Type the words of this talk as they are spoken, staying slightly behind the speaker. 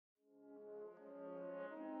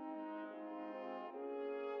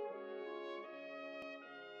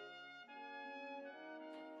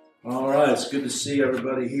All right, it's good to see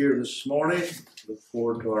everybody here this morning. Look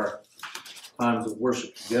forward to our times of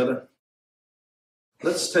worship together.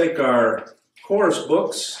 Let's take our chorus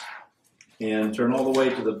books and turn all the way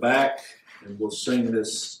to the back, and we'll sing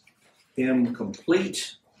this hymn,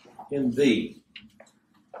 Complete in Thee.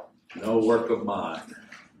 No work of mine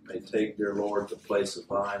may take, dear Lord, the place of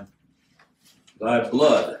thine. Thy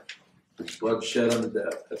blood, which blood shed unto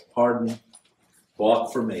death, hath pardoned,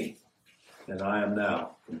 bought for me, and I am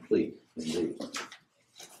now complete in Thee.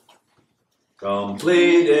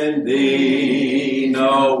 Complete in Thee,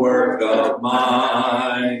 no work of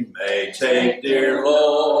mine may take, dear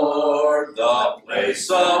Lord, the place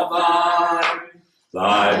of thine.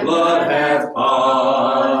 Thy blood hath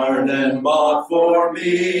pardoned, bought for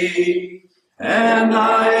me, and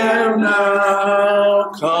I am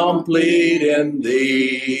now complete in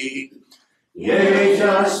Thee. Yea,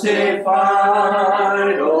 justified,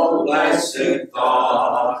 O blessed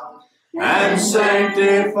thought, and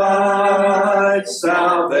sanctified,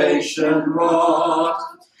 salvation wrought.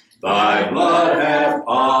 Thy blood hath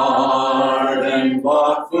pardoned,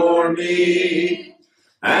 bought for me,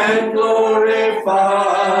 and glorified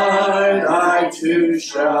I too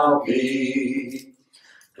shall be.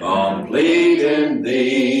 Complete in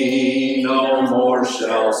Thee, no more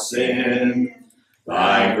shall sin.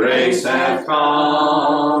 Thy grace hath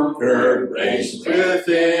conquered grace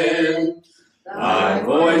within. Thy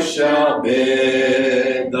voice shall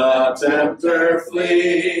bid the tempter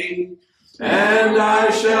flee, and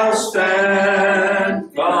I shall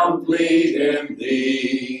stand complete in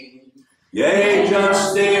Thee. Yea,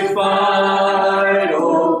 justified,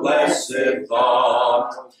 O blessed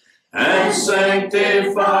thought, and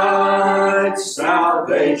sanctified,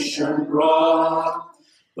 salvation wrought.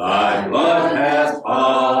 Thy blood hath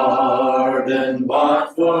pardoned,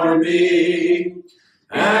 bought for me,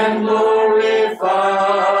 and glorified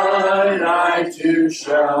I too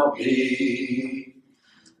shall be.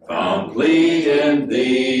 Complete in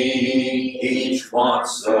Thee, each want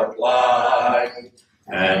supplied,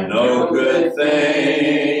 and no good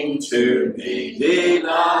thing to be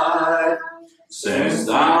denied. Since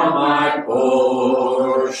Thou my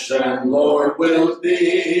portion, Lord, wilt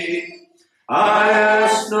be, I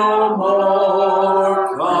ask no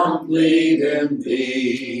more, complete in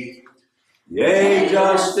Thee. Yea,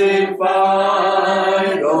 justified,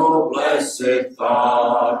 O blessed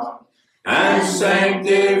thought, and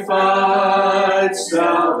sanctified,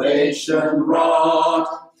 salvation wrought.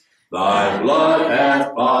 Thy blood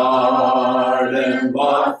hath pardoned,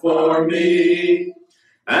 bought for me,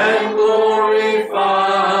 and glorified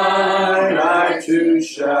I too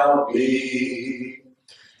shall be.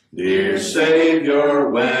 Dear Savior,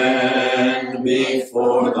 when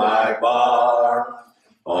before Thy bar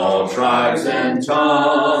all tribes and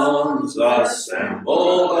tongues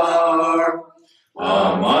assembled are,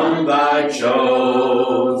 among Thy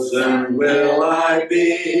chosen will I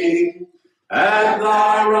be, at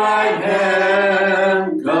Thy right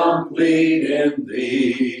hand, complete in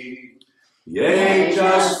Thee. Yea,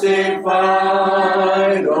 justified,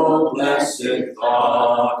 O blessed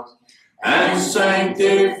thought, and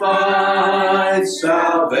sanctified,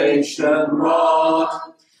 salvation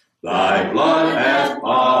wrought. Thy blood hath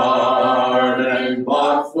pardoned,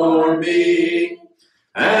 bought for me,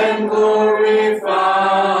 and glorified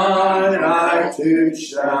I too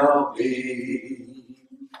shall be.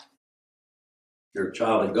 You're a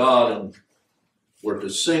child of God, and we're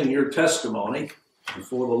to sing your testimony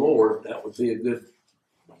before the Lord. That would be a good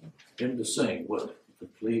hymn to sing, wouldn't it?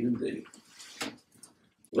 Complete in Thee.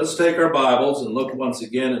 Let's take our Bibles and look once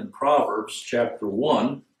again in Proverbs chapter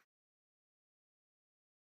 1.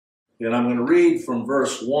 And I'm going to read from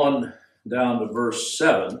verse 1 down to verse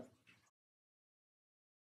 7.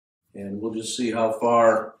 And we'll just see how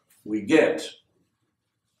far we get.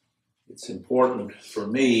 It's important for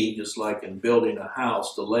me, just like in building a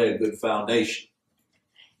house, to lay a good foundation.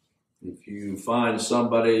 If you find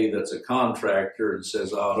somebody that's a contractor and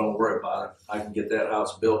says, oh, don't worry about it, I can get that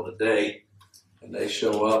house built in a day, and they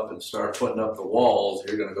show up and start putting up the walls,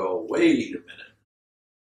 you're going to go, wait a minute.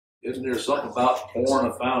 Isn't there something about pouring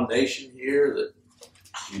a foundation here that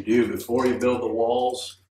you do before you build the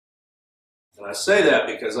walls? And I say that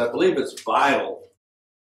because I believe it's vital,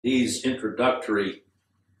 these introductory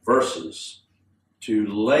verses, to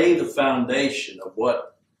lay the foundation of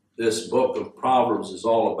what this book of Proverbs is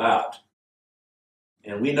all about.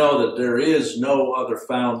 And we know that there is no other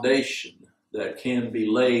foundation that can be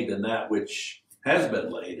laid than that which has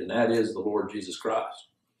been laid, and that is the Lord Jesus Christ.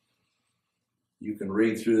 You can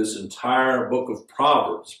read through this entire book of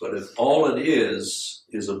Proverbs, but if all it is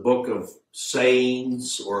a book of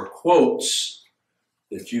sayings or quotes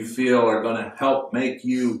that you feel are going to help make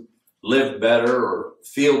you live better or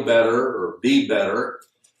feel better or be better,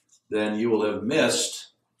 then you will have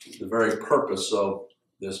missed the very purpose of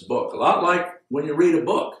this book. A lot like when you read a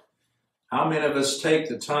book. How many of us take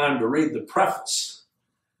the time to read the preface?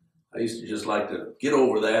 I used to just like to get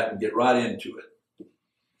over that and get right into it.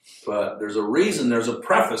 But there's a reason there's a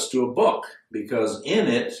preface to a book, because in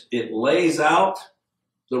it, it lays out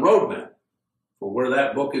the roadmap for where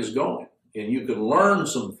that book is going. And you can learn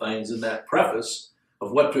some things in that preface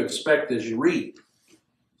of what to expect as you read.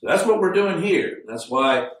 So that's what we're doing here. That's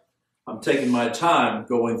why I'm taking my time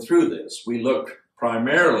going through this. We looked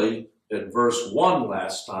primarily at verse 1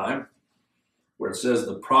 last time, where it says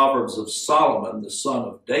the Proverbs of Solomon, the son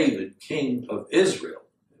of David, king of Israel.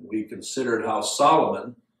 And we considered how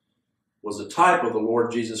Solomon was a type of the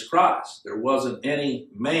Lord Jesus Christ. There wasn't any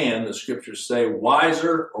man, the scriptures say,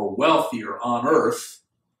 wiser or wealthier on earth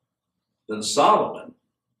than Solomon.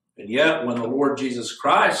 And yet, when the Lord Jesus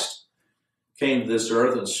Christ came to this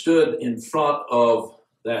earth and stood in front of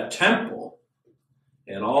that temple,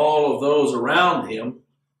 and all of those around him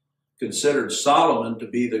considered Solomon to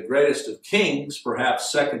be the greatest of kings,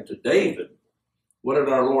 perhaps second to David, what did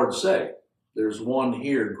our Lord say? There's one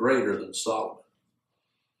here greater than Solomon.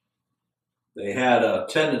 They had a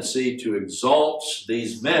tendency to exalt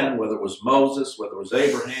these men, whether it was Moses, whether it was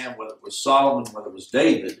Abraham, whether it was Solomon, whether it was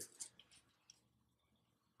David,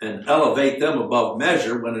 and elevate them above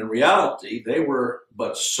measure, when in reality they were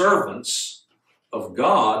but servants of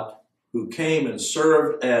God who came and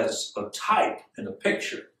served as a type and a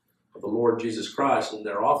picture of the Lord Jesus Christ in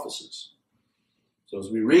their offices. So as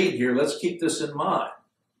we read here, let's keep this in mind,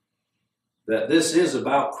 that this is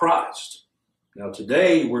about Christ. Now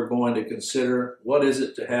today we're going to consider, what is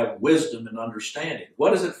it to have wisdom and understanding?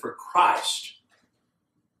 What is it for Christ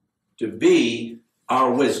to be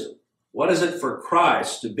our wisdom? What is it for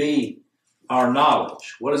Christ to be our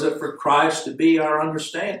knowledge? What is it for Christ to be our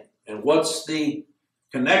understanding? And what's the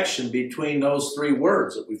connection between those three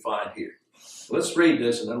words that we find here? Let's read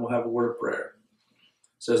this and then we'll have a word of prayer.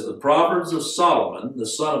 It says, the Proverbs of Solomon, the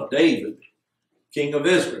son of David, king of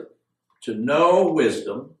Israel, to know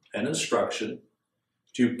wisdom and instruction,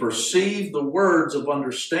 to perceive the words of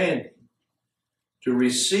understanding, to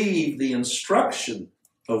receive the instruction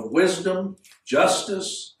of wisdom,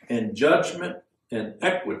 justice, and judgment, and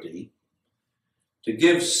equity, to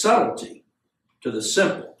give subtlety to the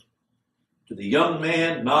simple, to the young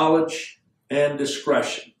man knowledge and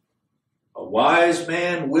discretion. A wise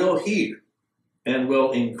man will hear and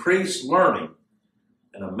will increase learning,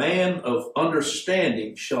 and a man of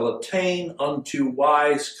understanding shall attain unto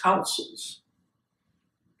wise counsels.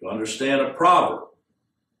 To understand a proverb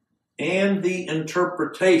and the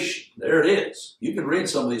interpretation. There it is. You can read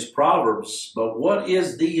some of these proverbs, but what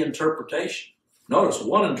is the interpretation? Notice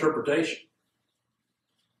one interpretation.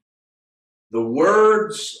 The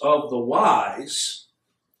words of the wise,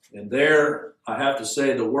 and there I have to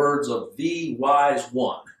say the words of the wise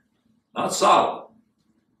one, not Solomon,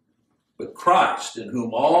 but Christ, in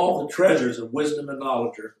whom all the treasures of wisdom and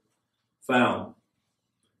knowledge are found.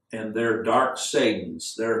 And their dark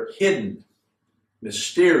sayings, their hidden,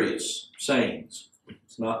 mysterious sayings.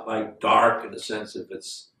 It's not like dark in the sense of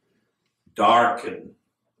it's dark and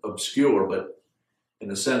obscure, but in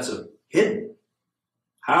the sense of hidden.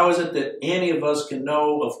 How is it that any of us can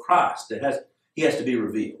know of Christ? He has to be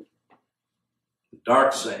revealed. The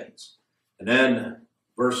dark sayings. And then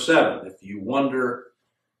verse 7, if you wonder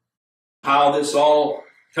how this all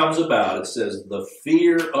comes about, it says, the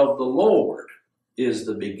fear of the Lord is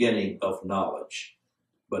the beginning of knowledge,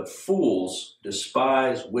 but fools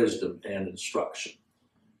despise wisdom and instruction.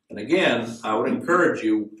 And again, I would encourage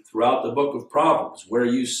you throughout the book of Proverbs, where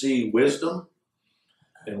you see wisdom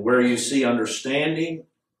and where you see understanding,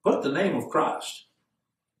 put the name of Christ.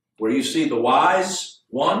 Where you see the wise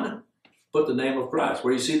one, put the name of Christ.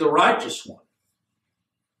 Where you see the righteous one,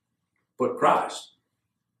 put Christ.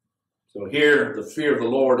 So here, the fear of the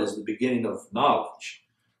Lord is the beginning of knowledge.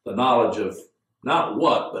 The knowledge of not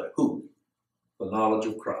what, but who. The knowledge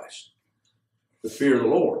of Christ. The fear of the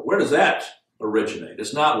Lord. Where does that originate?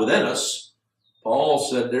 It's not within us. Paul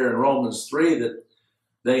said there in Romans 3 that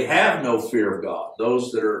they have no fear of God.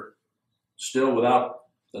 Those that are still without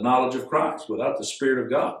the knowledge of Christ, without the Spirit of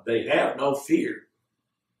God. They have no fear.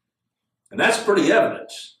 And that's pretty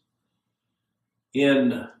evident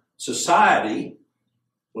in society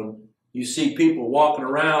when you see people walking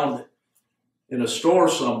around in a store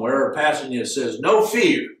somewhere or passing you, it says, no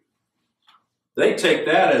fear. They take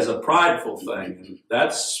that as a prideful thing.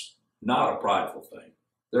 That's not a prideful thing.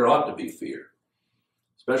 There ought to be fear,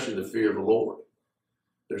 especially the fear of the Lord.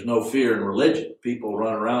 There's no fear in religion. People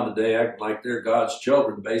run around today acting like they're God's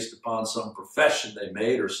children based upon some profession they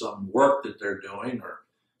made or some work that they're doing or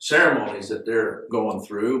ceremonies that they're going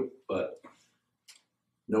through, but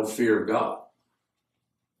no fear of God,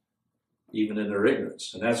 even in their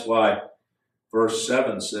ignorance. And that's why verse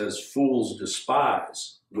 7 says, fools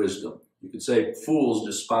despise wisdom. You could say fools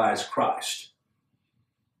despise Christ.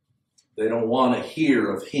 They don't want to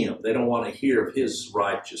hear of him. They don't want to hear of his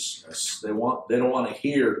righteousness. They don't want to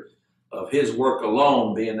hear of his work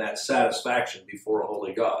alone being that satisfaction before a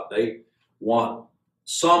holy God. They want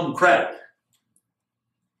some credit.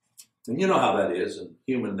 And you know how that is in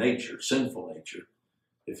human nature, sinful nature.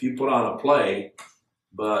 If you put on a play,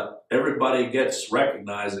 but everybody gets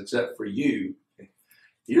recognized except for you,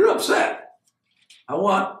 you're upset. I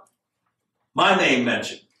want my name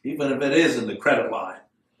mentioned, even if it is in the credit line.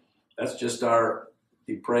 That's just our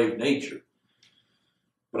depraved nature.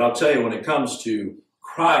 But I'll tell you, when it comes to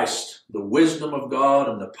Christ, the wisdom of God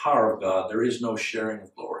and the power of God, there is no sharing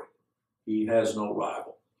of glory. He has no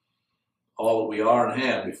rival. All that we are and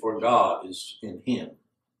have before God is in him,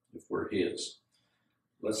 if we're his.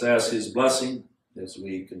 Let's ask his blessing as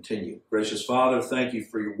we continue. Gracious Father, thank you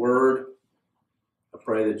for your word. I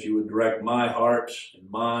pray that you would direct my heart and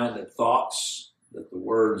mind and thoughts, that the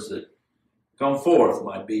words that come forth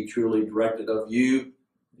might be truly directed of you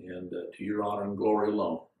and to your honor and glory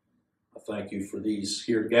alone. I thank you for these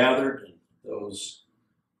here gathered and those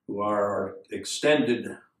who are our extended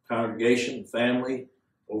congregation, family,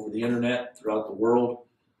 over the internet, throughout the world.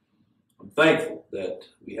 I'm thankful that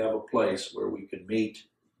we have a place where we can meet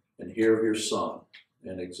and hear of your Son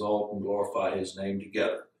and exalt and glorify his name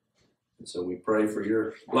together. And so we pray for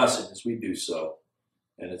your blessing as we do so.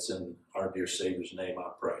 And it's in our dear Savior's name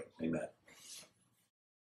I pray. Amen.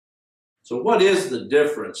 So what is the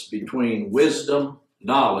difference between wisdom,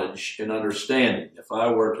 knowledge, and understanding? If I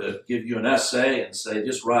were to give you an essay and say,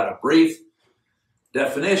 just write a brief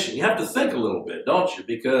definition, you have to think a little bit, don't you?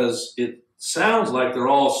 Because it sounds like they're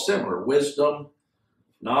all similar. Wisdom,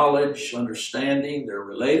 knowledge, understanding, they're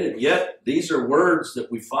related. Yet these are words that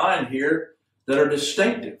we find here that are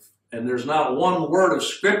distinctive. And there's not one word of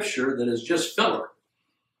Scripture that is just filler.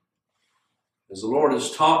 As the Lord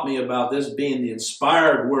has taught me about this being the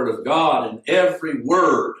inspired Word of God, and every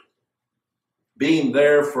word being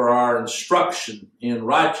there for our instruction in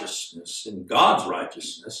righteousness, in God's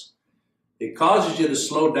righteousness, it causes you to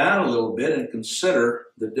slow down a little bit and consider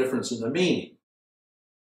the difference in the meaning.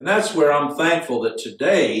 And that's where I'm thankful that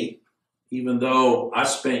today, even though I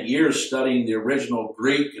spent years studying the original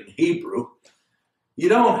Greek and Hebrew, you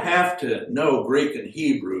don't have to know Greek and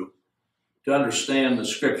Hebrew to understand the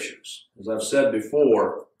Scriptures. As I've said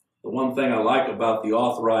before, the one thing I like about the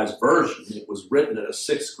Authorized Version, it was written at a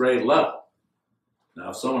 6th grade level. Now,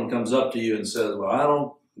 if someone comes up to you and says, well, I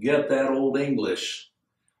don't get that old English,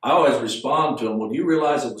 I always respond to them, well, do you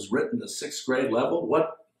realize it was written at 6th grade level?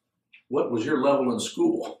 What was your level in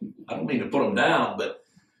school? I don't mean to put them down, but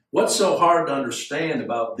what's so hard to understand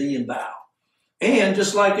about thee and thou? And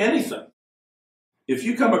just like anything, if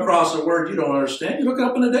you come across a word you don't understand, you look it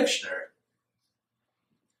up in a dictionary.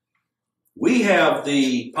 We have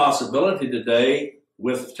the possibility today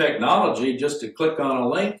with technology just to click on a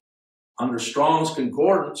link under Strong's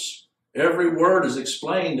Concordance. Every word is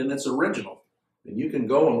explained in its original. And you can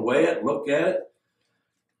go and weigh it, look at it.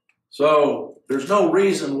 So there's no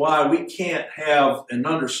reason why we can't have and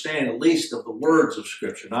understand at least of the words of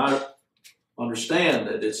Scripture. Now, I understand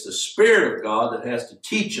that it's the Spirit of God that has to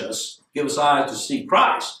teach us, give us eyes to see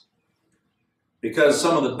Christ. Because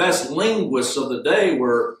some of the best linguists of the day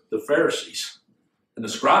were the Pharisees and the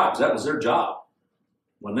scribes. That was their job.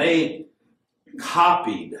 When they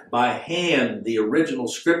copied by hand the original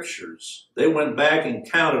Scriptures, they went back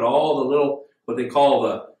and counted all the little, what they call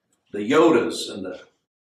the yodas and the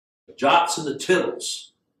jots and the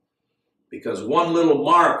tittles. Because one little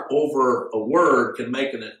mark over a word can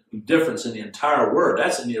make a difference in the entire word.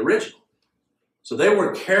 That's in the original. So they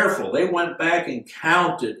were careful. They went back and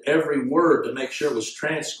counted every word to make sure it was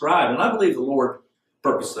transcribed. And I believe the Lord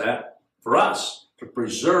purposed that for us, to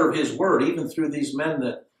preserve his word, even through these men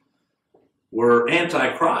that were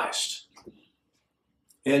anti-Christ.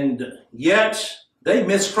 And yet they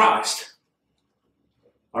missed Christ.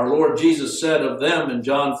 Our Lord Jesus said of them in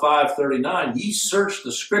John 5:39, ye search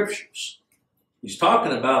the Scriptures. He's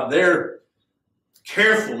talking about their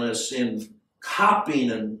carefulness in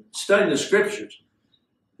copying and studying the Scriptures.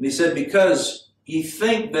 And he said, because ye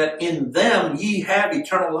think that in them ye have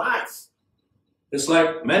eternal life. It's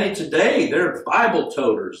like many today, they're Bible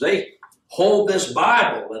toters. They hold this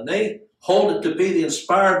Bible and they hold it to be the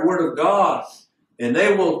inspired Word of God. And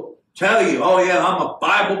they will tell you, oh yeah, I'm a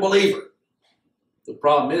Bible believer. The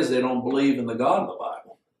problem is they don't believe in the God of the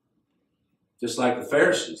Bible. Just like the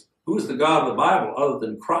Pharisees. Who is the God of the Bible other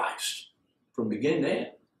than Christ from beginning to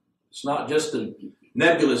end? It's not just a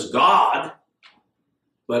nebulous God,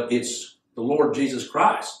 but it's the Lord Jesus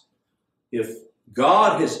Christ. If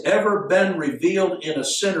God has ever been revealed in a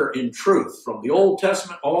sinner in truth, from the Old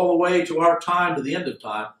Testament all the way to our time, to the end of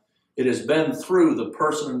time, it has been through the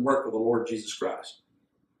person and work of the Lord Jesus Christ.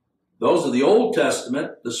 Those of the Old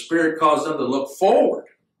Testament, the Spirit caused them to look forward.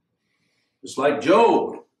 Just like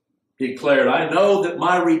Job declared, I know that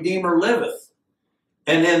my Redeemer liveth,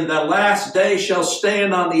 and in the last day shall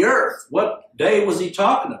stand on the earth. What day was he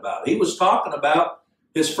talking about? He was talking about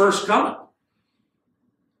his first coming.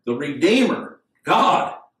 The Redeemer,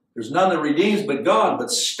 God. There's none that redeems but God, but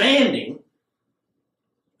standing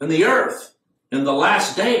in the earth in the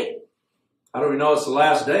last day. How do we know it's the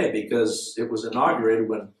last day? Because it was inaugurated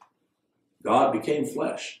when God became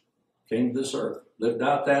flesh, came to this earth, lived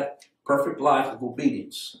out that perfect life of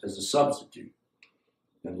obedience as a substitute,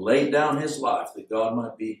 and laid down his life that God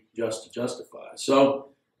might be just to justify. So,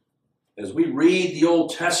 as we read the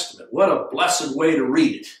Old Testament, what a blessed way to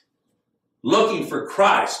read it. Looking for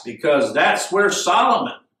Christ, because that's where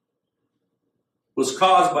Solomon was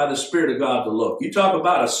caused by the Spirit of God to look. You talk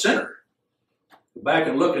about a sinner. Go back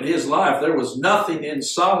and look at his life. There was nothing in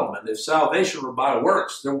Solomon. If salvation were by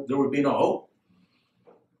works, there would be no hope.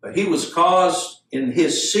 But he was caused in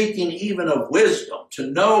his seeking even of wisdom, to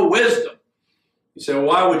know wisdom. You say, well,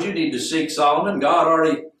 why would you need to seek Solomon? God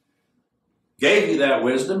already gave you that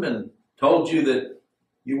wisdom and told you that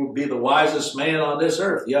you would be the wisest man on this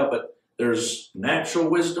earth. Yeah, but there's natural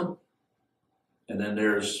wisdom, and then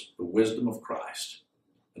there's the wisdom of Christ.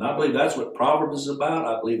 And I believe that's what Proverbs is about.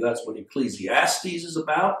 I believe that's what Ecclesiastes is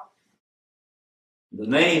about. The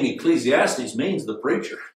name Ecclesiastes means the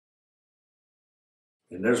preacher.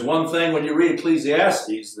 And there's one thing when you read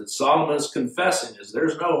Ecclesiastes that Solomon is confessing is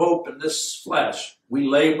there's no hope in this flesh. We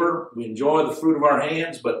labor, we enjoy the fruit of our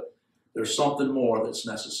hands, but there's something more that's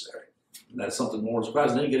necessary. And that something more is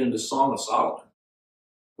Christ. And then you get into Song of Solomon,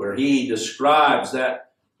 where he describes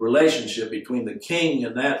that relationship between the king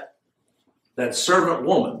and that servant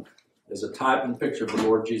woman as a type and picture of the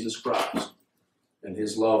Lord Jesus Christ and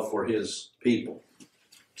his love for his people.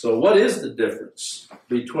 So what is the difference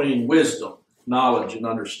between wisdom, knowledge, and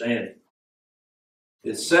understanding?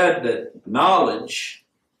 It's said that knowledge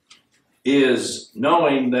is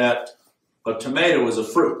knowing that a tomato is a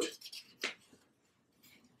fruit.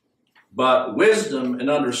 But wisdom and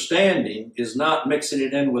understanding is not mixing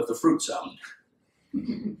it in with the fruit salad.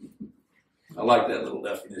 I like that little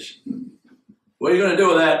definition. What are you going to do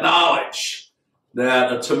with that knowledge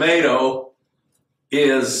that a tomato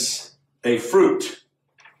is a fruit?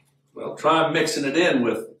 Well, try mixing it in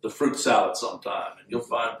with the fruit salad sometime, and you'll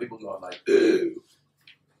find people going like, "Ooh,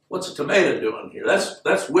 what's a tomato doing here?"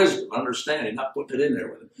 That's wisdom, understanding, not putting it in there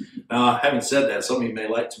with it. Now, having said that, some of you may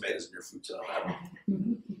like tomatoes in your fruit salad. I don't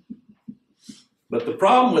know. But the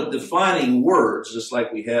problem with defining words, just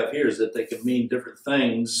like we have here, is that they can mean different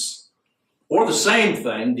things or the same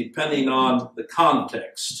thing depending on the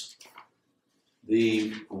context.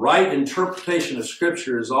 The right interpretation of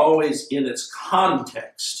Scripture is always in its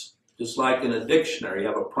context. Just like in a dictionary, you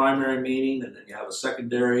have a primary meaning, and then you have a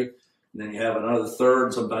secondary, and then you have another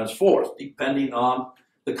third, sometimes fourth, depending on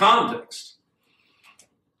the context.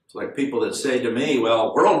 It's like people that say to me,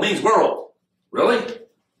 well, world means world. Really?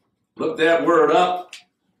 Look that word up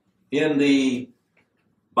in the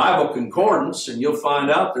Bible Concordance, and you'll find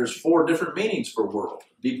out there's 4 different meanings for world,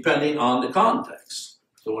 depending on the context.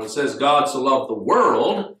 So when it says God so loved the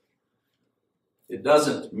world, it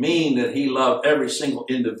doesn't mean that he loved every single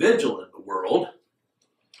individual in the world,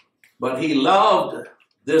 but he loved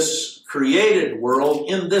this created world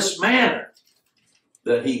in this manner,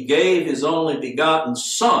 that he gave his only begotten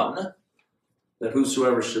Son, that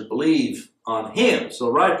whosoever should believe on him. So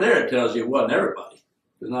right there it tells you it wasn't everybody,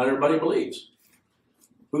 because not everybody believes.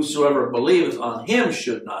 Whosoever believeth on him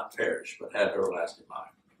should not perish, but have everlasting life.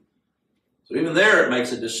 So even there it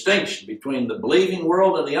makes a distinction between the believing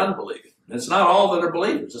world and the unbelieving. And it's not all that are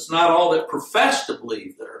believers. It's not all that profess to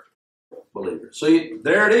believe that are believers. So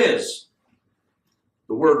there it is.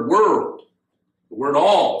 The word world, the word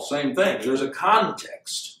all, same thing. There's a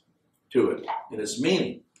context to it in its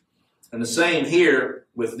meaning. And the same here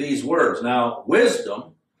with these words. Now,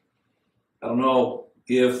 wisdom, I don't know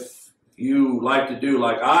if you like to do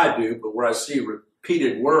like I do, but where I see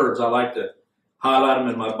repeated words, I like to highlight them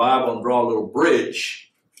in my Bible and draw a little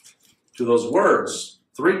bridge to those words.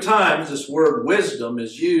 3 times this word wisdom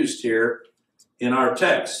is used here in our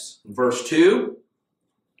text. In verse 2,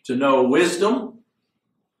 to know wisdom.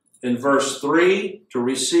 In verse 3, to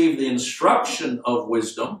receive the instruction of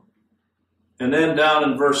wisdom. And then down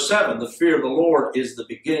in verse 7, the fear of the Lord is the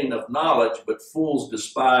beginning of knowledge, but fools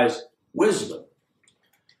despise wisdom.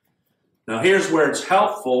 Now here's where it's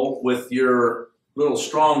helpful with your little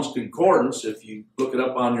Strong's Concordance. If you look it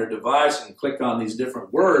up on your device and click on these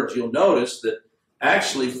different words, you'll notice that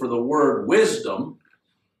actually for the word wisdom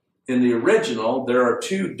in the original, there are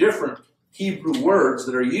two different Hebrew words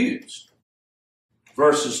that are used.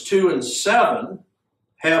 Verses 2 and 7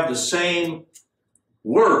 have the same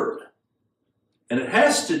word. And it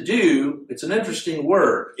has to do, it's an interesting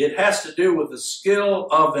word, it has to do with the skill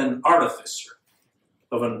of an artificer,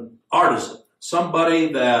 of an artisan,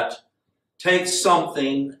 somebody that takes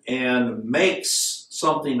something and makes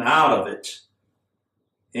something out of it.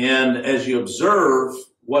 And as you observe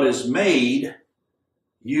what is made,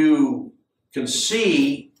 you can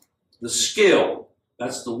see the skill.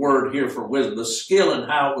 That's the word here for wisdom, the skill in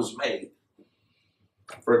how it was made.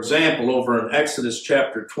 For example, over in Exodus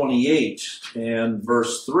chapter 28 and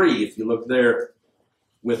verse 3, if you look there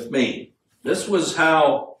with me, this was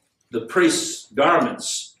how the priest's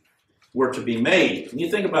garments were to be made. And you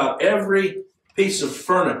think about every piece of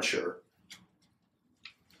furniture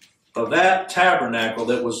of that tabernacle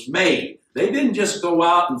that was made. They didn't just go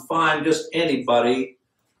out and find just anybody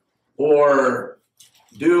or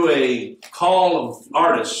do a call of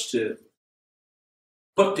artists to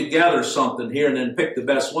put together something here and then pick the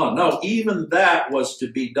best one. No, even that was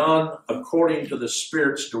to be done according to the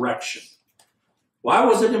Spirit's direction. Why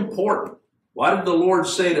was it important? Why did the Lord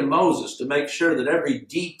say to Moses to make sure that every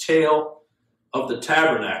detail of the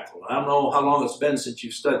tabernacle, I don't know how long it's been since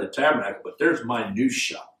you've studied the tabernacle, but there's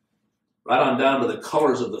minutiae, right on down to the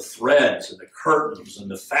colors of the threads and the curtains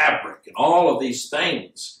and the fabric and all of these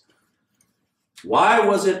things. Why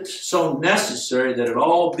was it so necessary that it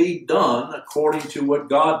all be done according to what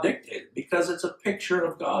God dictated? Because it's a picture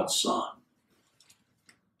of God's Son.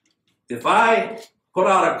 If I put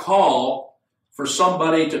out a call for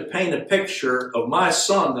somebody to paint a picture of my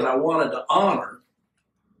son that I wanted to honor,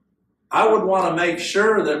 I would want to make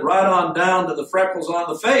sure that right on down to the freckles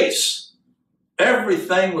on the face,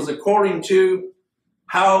 everything was according to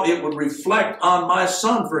how it would reflect on my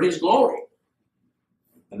son for his glory.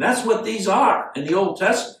 And that's what these are in the Old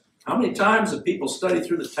Testament. How many times have people studied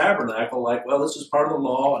through the tabernacle like, well, this is part of the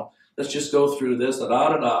law, and let's just go through this,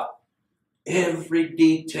 da-da-da-da. Every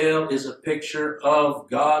detail is a picture of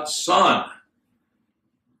God's Son.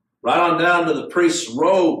 Right on down to the priest's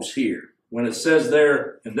robes here, when it says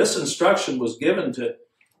there, and this instruction was given to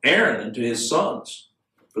Aaron and to his sons.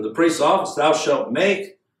 For the priest's office, thou shalt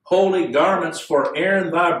make holy garments for Aaron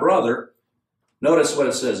thy brother. Notice what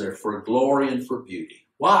it says there, for glory and for beauty.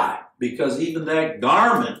 Why? Because even that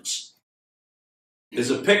garment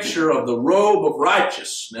is a picture of the robe of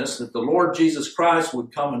righteousness that the Lord Jesus Christ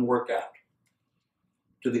would come and work out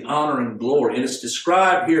to the honor and glory. And it's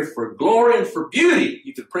described here for glory and for beauty.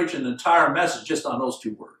 You could preach an entire message just on those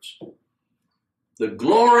two words. The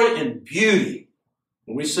glory and beauty.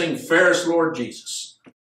 When we sing, Fairest Lord Jesus.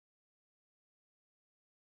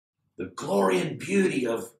 The glory and beauty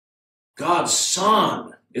of God's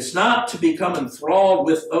Son. It's not to become enthralled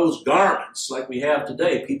with those garments like we have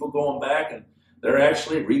today. People going back and they're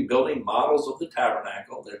actually rebuilding models of the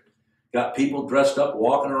tabernacle. They've got people dressed up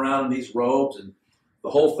walking around in these robes, and the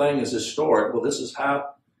whole thing is historic. Well, this is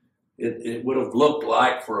how it would have looked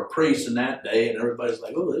like for a priest in that day, and everybody's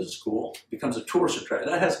like, oh, this is cool. It becomes a tourist attraction.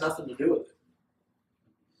 That has nothing to do with it.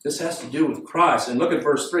 This has to do with Christ. And look at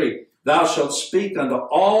verse 3. Thou shalt speak unto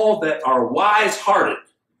all that are wise-hearted.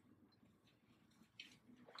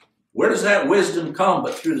 Where does that wisdom come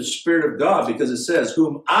but through the Spirit of God? Because it says,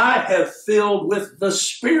 whom I have filled with the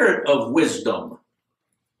Spirit of wisdom.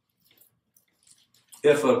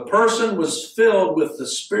 If a person was filled with the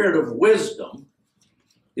Spirit of wisdom,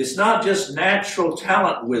 it's not just natural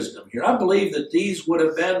talent wisdom here. I believe that these would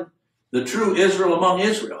have been the true Israel among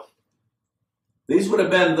Israel. These would have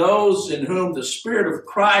been those in whom the Spirit of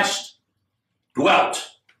Christ dwelt.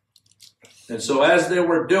 And so as they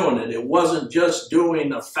were doing it, it wasn't just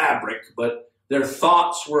doing a fabric, but their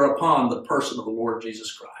thoughts were upon the person of the Lord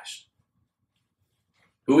Jesus Christ.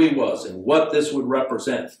 Who he was and what this would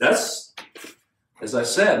represent. That's, as I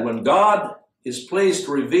said, when God is pleased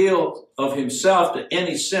to reveal of himself to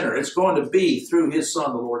any sinner, it's going to be through his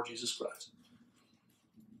Son, the Lord Jesus Christ.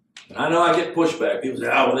 And I know I get pushback. People say,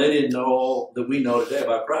 oh, well, they didn't know all that we know today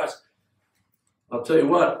about Christ. I'll tell you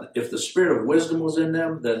what, if the spirit of wisdom was in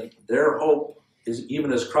them, then their hope is,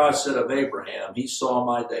 even as Christ said of Abraham, he saw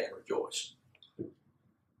my day and rejoiced.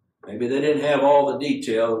 Maybe they didn't have all the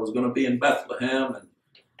detail that was going to be in Bethlehem and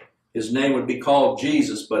his name would be called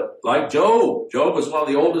Jesus. But like Job is one of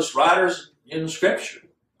the oldest writers in Scripture.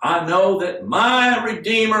 I know that my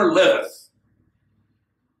Redeemer liveth.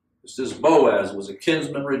 Just as Boaz was a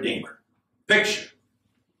kinsman redeemer. Picture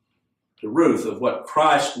to Ruth of what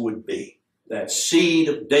Christ would be. That seed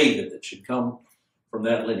of David that should come from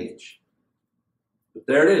that lineage. But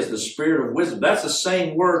there it is, the spirit of wisdom. That's the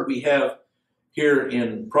same word we have here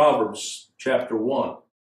in Proverbs chapter 1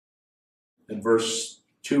 and verse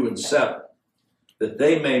 2 and 7. That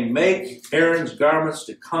they may make Aaron's garments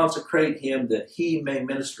to consecrate him, that he may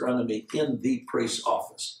minister unto me in the priest's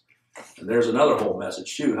office. And there's another whole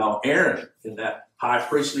message too, how Aaron in that high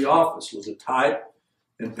priestly office was a type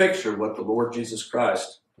and picture of what the Lord Jesus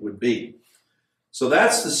Christ would be. So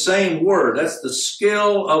that's the same word. That's the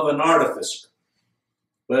skill of an artificer.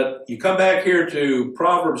 But you come back here to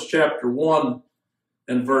Proverbs chapter 1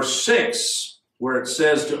 and verse 6, where it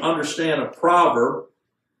says to understand a proverb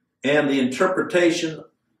and the interpretation,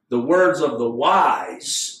 the words of the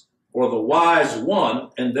wise, or the wise one,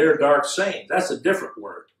 and their dark saying. That's a different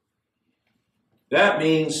word. That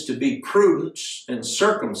means to be prudent and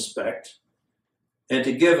circumspect, and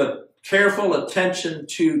to give a careful attention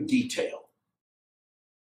to detail.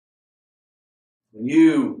 When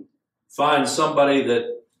you find somebody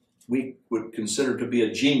that we would consider to be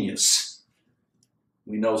a genius,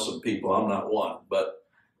 we know some people, I'm not one, but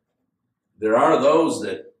there are those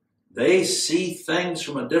that they see things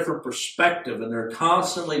from a different perspective, and they're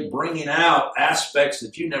constantly bringing out aspects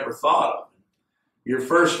that you never thought of. Your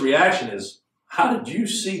first reaction is, how did you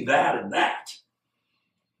see that and that?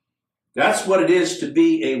 That's what it is to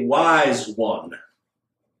be a wise one.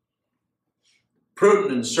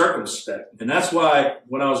 Prudent and circumspect. And that's why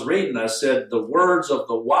when I was reading, I said the words of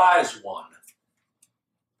the wise one.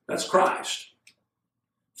 That's Christ.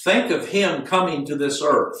 Think of him coming to this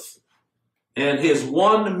earth. And his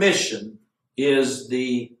one mission is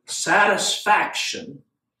the satisfaction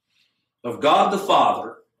of God the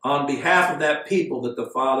Father on behalf of that people that the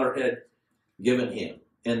Father had given him.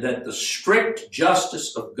 And that the strict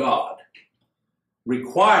justice of God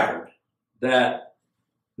required that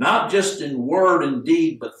not just in word and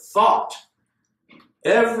deed, but thought,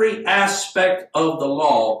 every aspect of the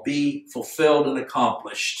law be fulfilled and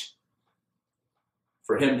accomplished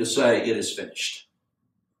for him to say, it is finished.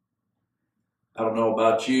 I don't know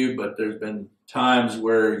about you, but there's been times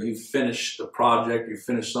where you finished a project, you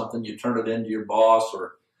finished something, you turn it into your boss,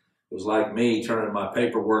 or it was like me turning my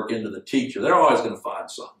paperwork into the teacher. They're always going to find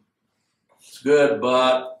something. It's good,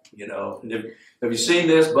 but, you know, have you seen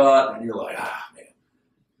this, but? And you're like, man.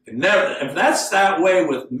 And never, if that's that way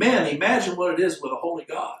with men, imagine what it is with a holy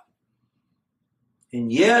God.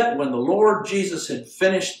 And yet, when the Lord Jesus had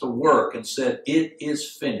finished the work and said, it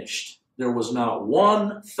is finished, there was not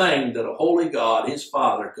one thing that a holy God, his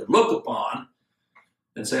Father, could look upon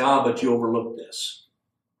and say, but you overlooked this.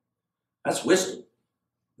 That's wisdom.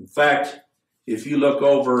 In fact, if you look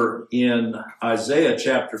over in Isaiah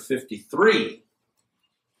chapter 53,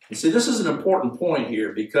 you see, this is an important point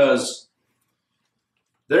here, because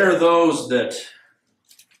there are those that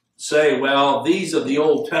say, well, these of the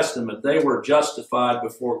Old Testament, they were justified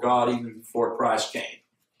before God even before Christ came.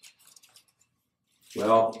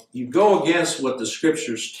 Well, you go against what the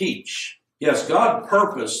Scriptures teach. Yes, God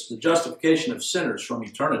purposed the justification of sinners from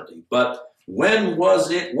eternity, but when was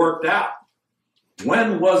it worked out?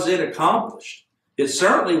 When was it accomplished? It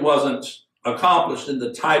certainly wasn't accomplished in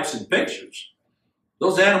the types and pictures.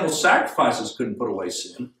 Those animal sacrifices couldn't put away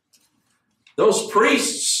sin. Those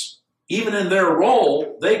priests, even in their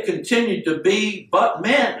role, they continued to be but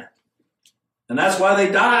men. And that's why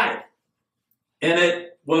they died. And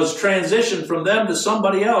it was transitioned from them to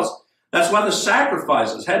somebody else. That's why the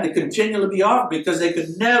sacrifices had to continually be offered, because they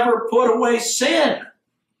could never put away sin.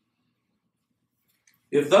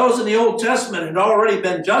 If those in the Old Testament had already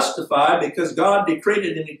been justified because God decreed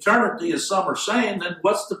it in eternity, as some are saying, then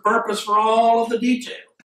what's the purpose for all of the detail?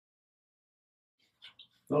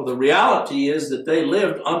 Well, the reality is that they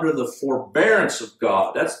lived under the forbearance of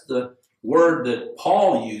God. That's the word that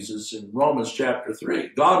Paul uses in Romans chapter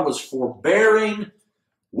 3. God was forbearing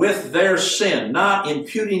with their sin, not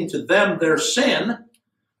imputing to them their sin.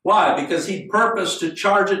 Why? Because he purposed to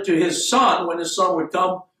charge it to his Son when his Son would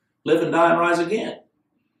come, live and die and rise again.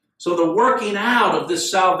 So the working out of this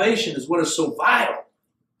salvation is what is so vital.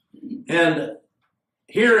 And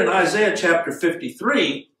here in Isaiah chapter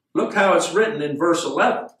 53, look how it's written in verse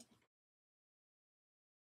 11.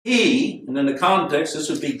 He, and in the context, this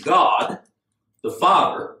would be God, the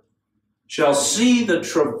Father, shall see the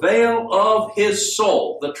travail of his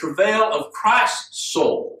soul, the travail of Christ's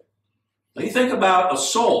soul. Now you think about a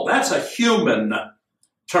soul. That's a human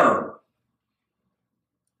term.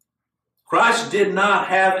 Christ did not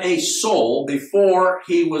have a soul before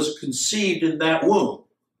he was conceived in that womb.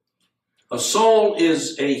 A soul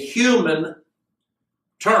is a human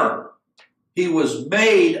term. He was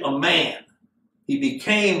made a man. He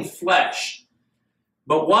became flesh.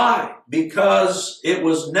 But why? Because it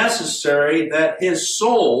was necessary that his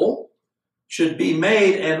soul should be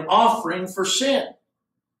made an offering for sin.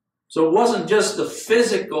 So it wasn't just the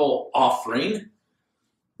physical offering,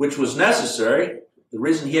 which was necessary. The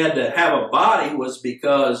reason he had to have a body was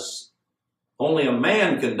because only a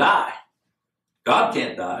man can die. God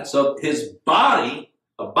can't die. So his body,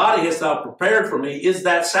 a body hast thou prepared for me, is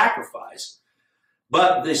that sacrifice.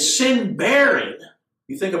 But the sin bearing,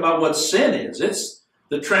 you think about what sin is. It's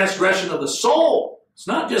the transgression of the soul. It's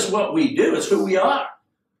not just what we do, it's who we are.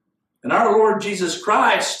 And our Lord Jesus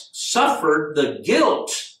Christ suffered the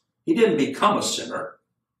guilt. He didn't become a sinner.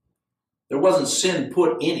 There wasn't sin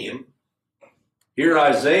put in him. Here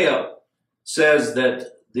Isaiah says that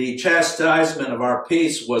the chastisement of our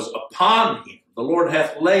peace was upon him. The Lord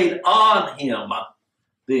hath laid on him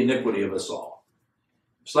the iniquity of us all.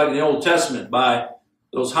 It's like in the Old Testament by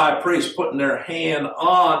those high priests putting their hand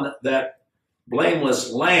on that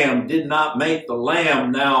blameless lamb did not make the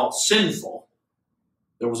lamb now sinful.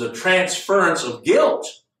 There was a transference of guilt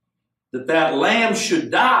that lamb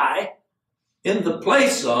should die in the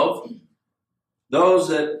place of those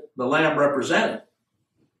that the lamb represented.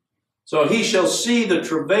 So he shall see the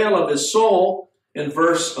travail of his soul, in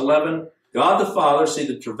verse 11, God the Father see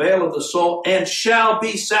the travail of the soul and shall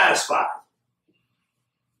be satisfied.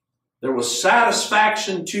 There was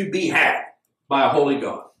satisfaction to be had by a holy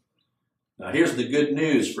God. Now here's the good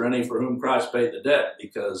news for any for whom Christ paid the debt,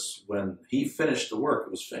 because when he finished the work,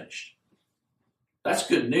 it was finished. That's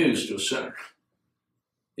good news to a sinner.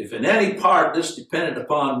 If in any part this depended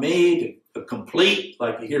upon me to complete,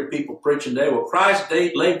 like you hear people preaching today, well, Christ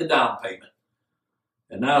laid the down payment,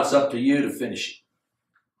 and now it's up to you to finish it.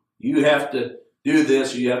 You have to do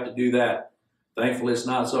this or you have to do that. Thankfully, it's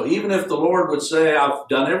not so. Even if the Lord would say, I've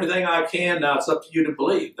done everything I can, now it's up to you to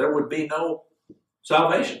believe, there would be no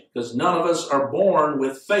salvation, because none of us are born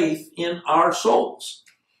with faith in our souls.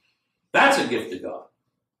 That's a gift of God.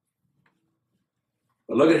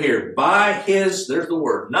 But look at here. By his, there's the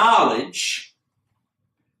word, knowledge,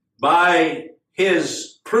 by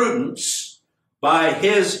his prudence, by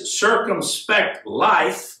his circumspect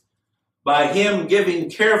life, by him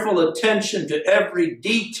giving careful attention to every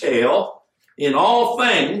detail in all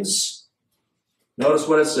things. Notice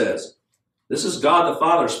what it says. This is God the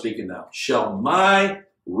Father speaking now. Shall my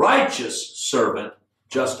righteous servant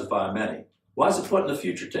justify many? Why is it put in the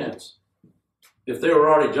future tense? If they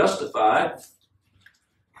were already justified,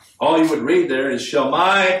 all you would read there is, shall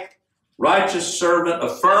my righteous servant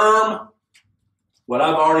affirm what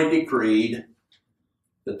I've already decreed,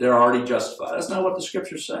 that they're already justified. That's not what the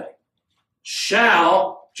scriptures say.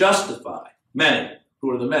 Shall justify many.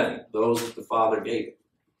 Who are the many? Those that the Father gave him.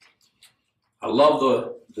 I love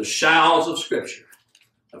the shalls of Scripture.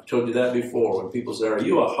 I've told you that before. When people say, are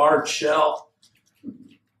you a hard shell?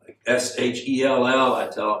 Like S-H-E-L-L, I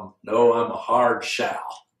tell them, no, I'm a hard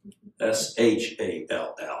shall.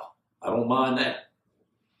 S-H-A-L-L. I don't mind that.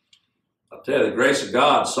 I'll tell you, the grace of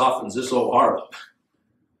God softens this old heart up.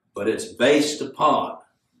 But it's based upon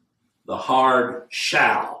the hard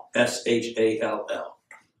shall, S-H-A-L-L,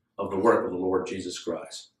 of the work of the Lord Jesus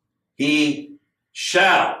Christ. He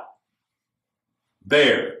shall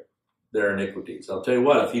bear their iniquities. I'll tell you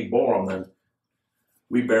what, if he bore them, then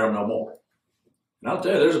we bear them no more. And I'll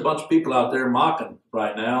tell you, there's a bunch of people out there mocking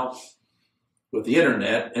right now with the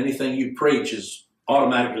internet. Anything you preach is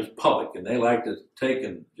automatically public, and they like to take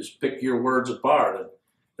and just pick your words apart. And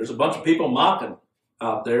there's a bunch of people mocking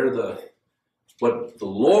out there what the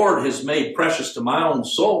Lord has made precious to my own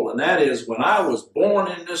soul, and that is, when I was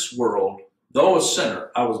born in this world, though a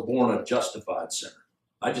sinner, I was born a justified sinner.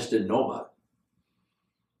 I just didn't know about it.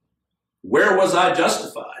 Where was I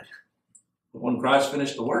justified? When Christ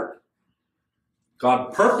finished the work.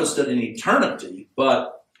 God purposed it in eternity,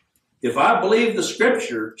 but if I believe the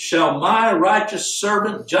scripture, shall my righteous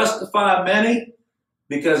servant justify many,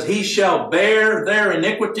 because he shall bear their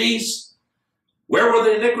iniquities? Where were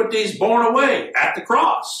the iniquities borne away? At the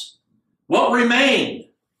cross. What remained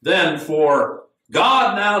then for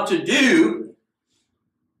God now to do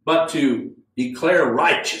but to declare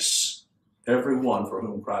righteous everyone for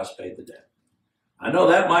whom Christ paid the debt? I know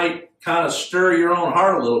that might kind of stir your own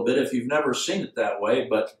heart a little bit if you've never seen it that way,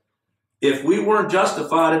 but if we weren't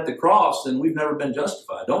justified at the cross, then we've never been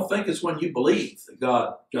justified. Don't think it's when you believe that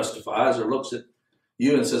God justifies or looks at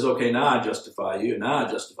you and says, okay, now I justify you, now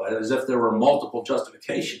I justify you, as if there were multiple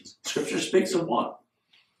justifications. Scripture speaks of one.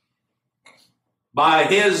 By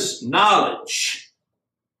his knowledge,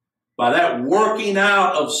 by that working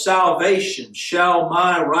out of salvation, shall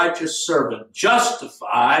my righteous servant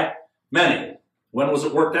justify many. When was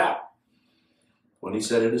it worked out? When he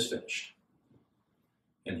said it is finished.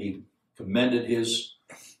 And he commended his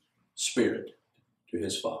spirit to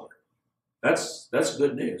his Father. That's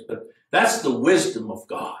good news. But that's the wisdom of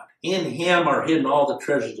God. In him are hidden all the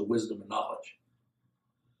treasures of wisdom and knowledge.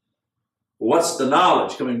 What's the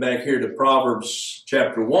knowledge? Coming back here to Proverbs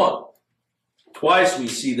chapter 1. Twice we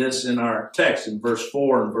see this in our text, in verse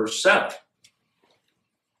 4 and verse 7,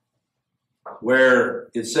 where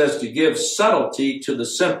it says to give subtlety to the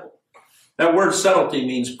simple. That word subtlety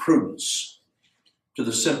means prudence to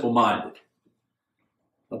the simple-minded.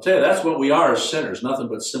 I'll tell you, that's what we are as sinners, nothing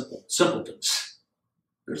but simpletons.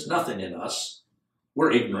 There's nothing in us.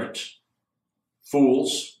 We're ignorant,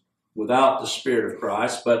 fools, without the Spirit of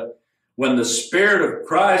Christ. But when the Spirit of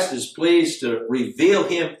Christ is pleased to reveal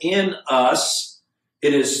him in us,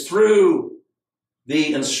 it is through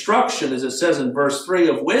the instruction, as it says in verse 3,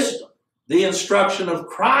 of wisdom, the instruction of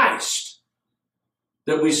Christ,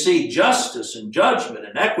 that we see justice and judgment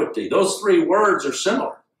and equity. Those three words are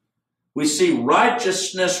similar. We see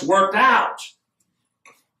righteousness worked out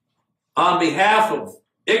on behalf of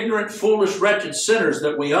ignorant, foolish, wretched sinners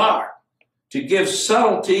that we are, to give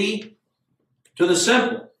subtlety to the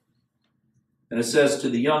simple. And it says to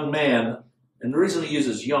the young man, and the reason it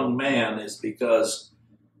uses young man is because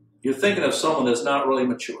you're thinking of someone that's not really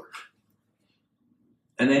mature.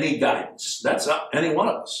 And they need guidance. That's any one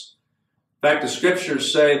of us. In fact, the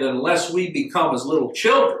scriptures say that unless we become as little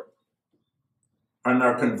children and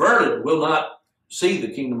are converted, we'll not see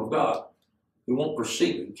the kingdom of God. We won't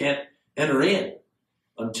perceive it. We can't enter in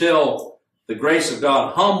until the grace of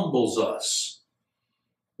God humbles us.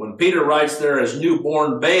 When Peter writes there, as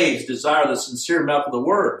newborn babes desire the sincere milk of the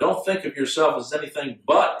word, don't think of yourself as anything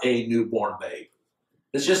but a newborn babe.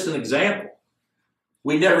 It's just an example.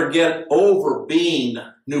 We never get over being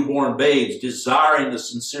newborn babes, desiring the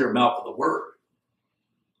sincere milk of the word.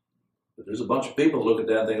 But there's a bunch of people who look at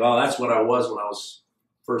that and think, oh, that's what I was when I was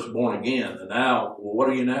first born again. And now, well, what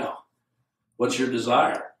are you now? What's your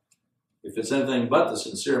desire? If it's anything but the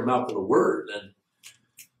sincere milk of the word, then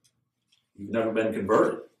you've never been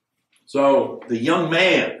converted. So the young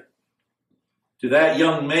man, to that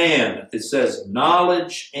young man, it says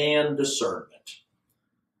knowledge and discernment.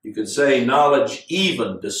 You could say knowledge,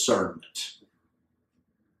 even discernment.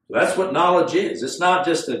 That's what knowledge is. It's not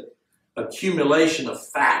just an accumulation of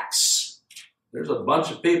facts. There's a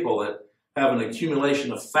bunch of people that have an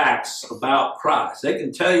accumulation of facts about Christ. They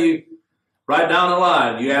can tell you right down the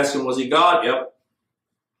line. You ask them, was he God? Yep.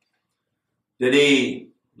 Did he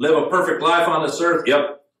live a perfect life on this earth?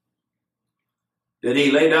 Yep. Did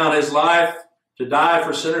he lay down his life to die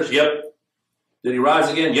for sinners? Yep. Did he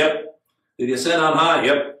rise again? Yep. Did he ascend on high?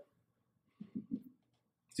 Yep.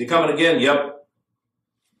 Is he coming again? Yep.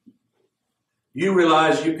 You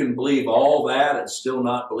realize you can believe all that and still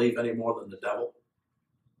not believe any more than the devil?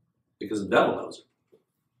 Because the devil knows it.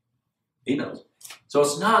 He knows it. So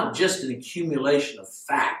it's not just an accumulation of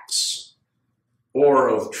facts or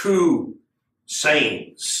of true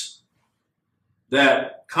sayings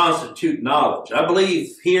that constitute knowledge. I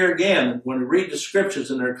believe here again, when we read the scriptures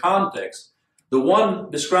in their context, the one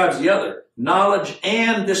describes the other. Knowledge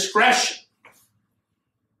and discretion.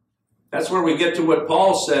 That's where we get to what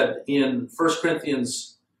Paul said in 1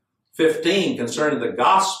 Corinthians 15 concerning the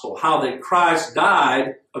gospel, how that Christ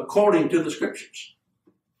died according to the scriptures.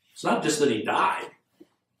 It's not just that he died.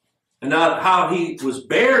 And not how he was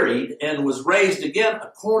buried and was raised again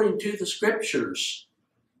according to the scriptures.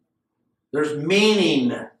 There's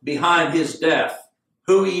meaning behind his death,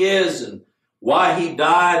 who he is and why he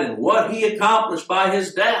died and what he accomplished by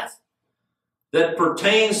his death that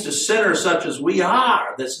pertains to sinners such as we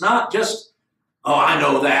are. That's not just, oh, I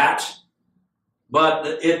know that, but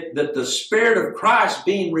that the Spirit of Christ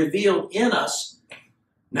being revealed in us.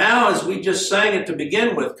 Now, as we just sang it to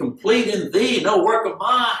begin with, complete in thee, no work of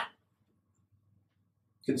mine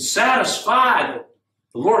can satisfy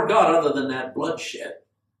the Lord God other than that bloodshed.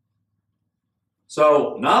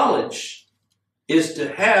 So knowledge is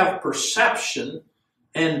to have perception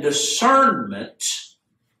and discernment.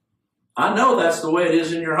 I know that's the way it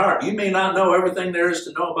is in your heart. You may not know everything there is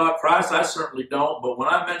to know about Christ. I certainly don't. But when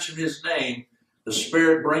I mention his name, the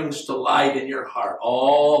Spirit brings to light in your heart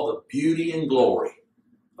all the beauty and glory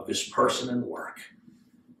of his person and work.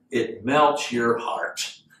 It melts your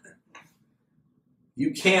heart.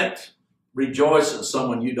 You can't rejoice in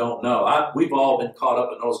someone you don't know. We've all been caught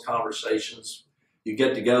up in those conversations. You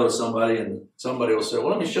get together with somebody and somebody will say, well,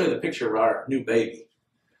 let me show you the picture of our new baby.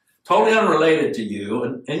 Totally unrelated to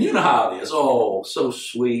you. And you know how it is. Oh, so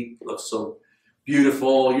sweet. Looks so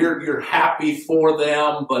beautiful. You're happy for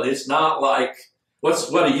them, but it's not like,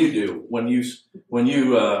 what do you do when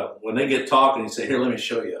they get talking and you say, here, let me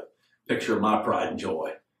show you a picture of my pride and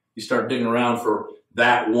joy. You start digging around for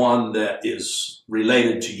that one that is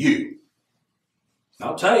related to you.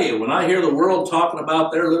 I'll tell you, when I hear the world talking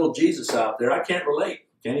about their little Jesus out there, I can't relate.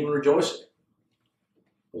 Can't even rejoice in it.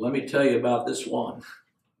 But let me tell you about this one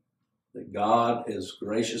that God has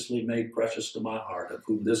graciously made precious to my heart, of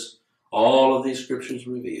whom all of these scriptures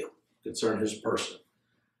reveal concerning his person.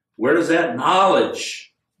 Where does that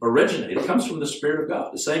knowledge originate? It comes from the Spirit of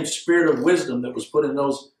God, the same Spirit of wisdom that was put in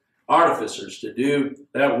those artificers to do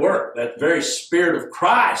that work, that very Spirit of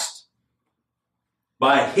Christ.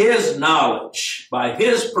 By his knowledge, by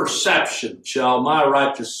his perception, shall my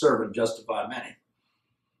righteous servant justify many.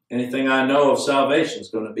 Anything I know of salvation is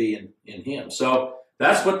going to be in him. So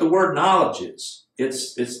that's what the word knowledge is.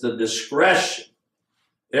 It's the discretion,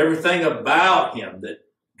 everything about him that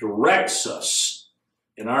directs us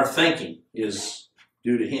in our thinking is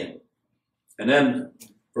due to him. And then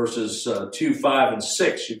verses 2, 5, and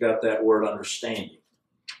 6, you've got that word understanding.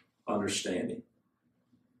 Understanding.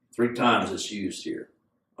 3 times it's used here.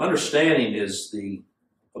 Understanding is the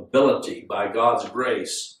ability by God's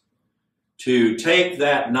grace to take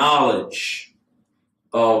that knowledge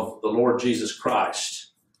of the Lord Jesus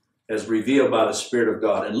Christ as revealed by the Spirit of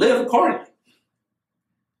God and live accordingly.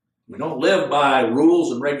 We don't live by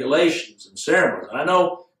rules and regulations and ceremonies. And I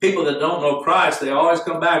know people that don't know Christ, they always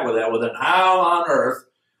come back with that. Well, then how on earth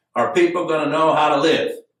are people going to know how to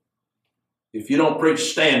live if you don't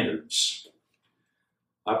preach standards?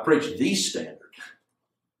 I preach the standard.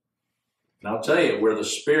 And I'll tell you, where the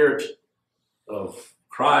Spirit of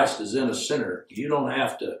Christ is in a sinner, you don't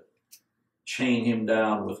have to chain him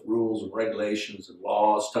down with rules and regulations and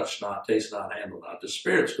laws, touch not, taste not, handle not. The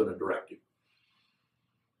Spirit's going to direct you.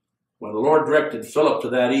 When the Lord directed Philip to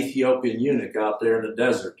that Ethiopian eunuch out there in the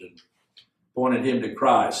desert and pointed him to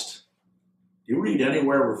Christ, you read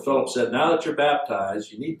anywhere where Philip said, now that you're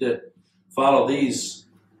baptized, you need to follow these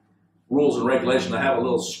rules and regulations. I have a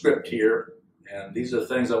little script here, and these are the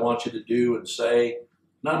things I want you to do and say.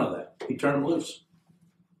 None of that. He turned him loose.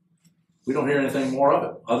 We don't hear anything more of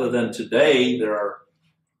it, other than today there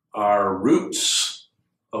are roots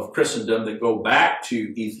of Christendom that go back to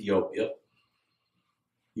Ethiopia.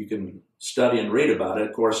 You can study and read about it.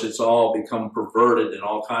 Of course, it's all become perverted in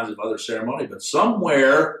all kinds of other ceremony, but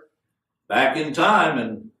somewhere back in time,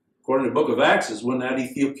 and according to the book of Acts, is when that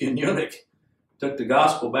Ethiopian eunuch took the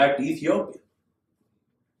gospel back to Ethiopia.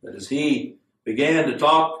 That as he began to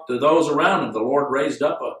talk to those around him, the Lord raised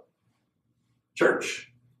up a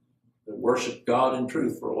church that worshiped God in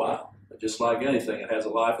truth for a while. But just like anything, it has a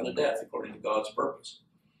life and a death according to God's purpose.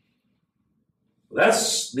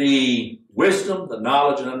 That's the wisdom, the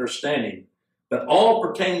knowledge, and understanding, but all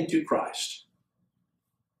pertaining to Christ.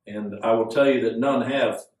 And I will tell you that none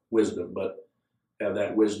have wisdom, but have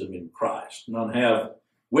that wisdom in Christ. None have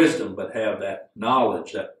wisdom, but have that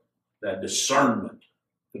knowledge, that discernment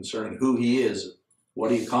concerning who he is,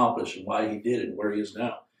 what he accomplished, and why he did it, and where he is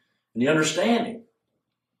now. And the understanding.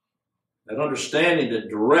 That understanding that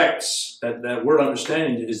directs, that word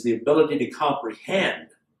understanding is the ability to comprehend,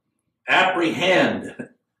 apprehend,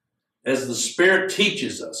 as the Spirit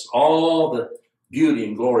teaches us all the beauty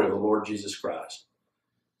and glory of the Lord Jesus Christ.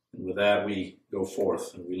 And with that, we go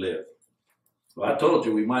forth and we live. Well, I told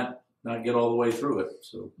you we might not get all the way through it,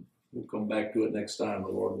 so we'll come back to it next time, the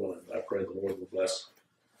Lord willing. I pray the Lord will bless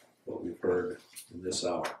what we've heard in this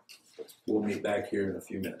hour. We'll meet back here in a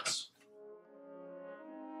few minutes.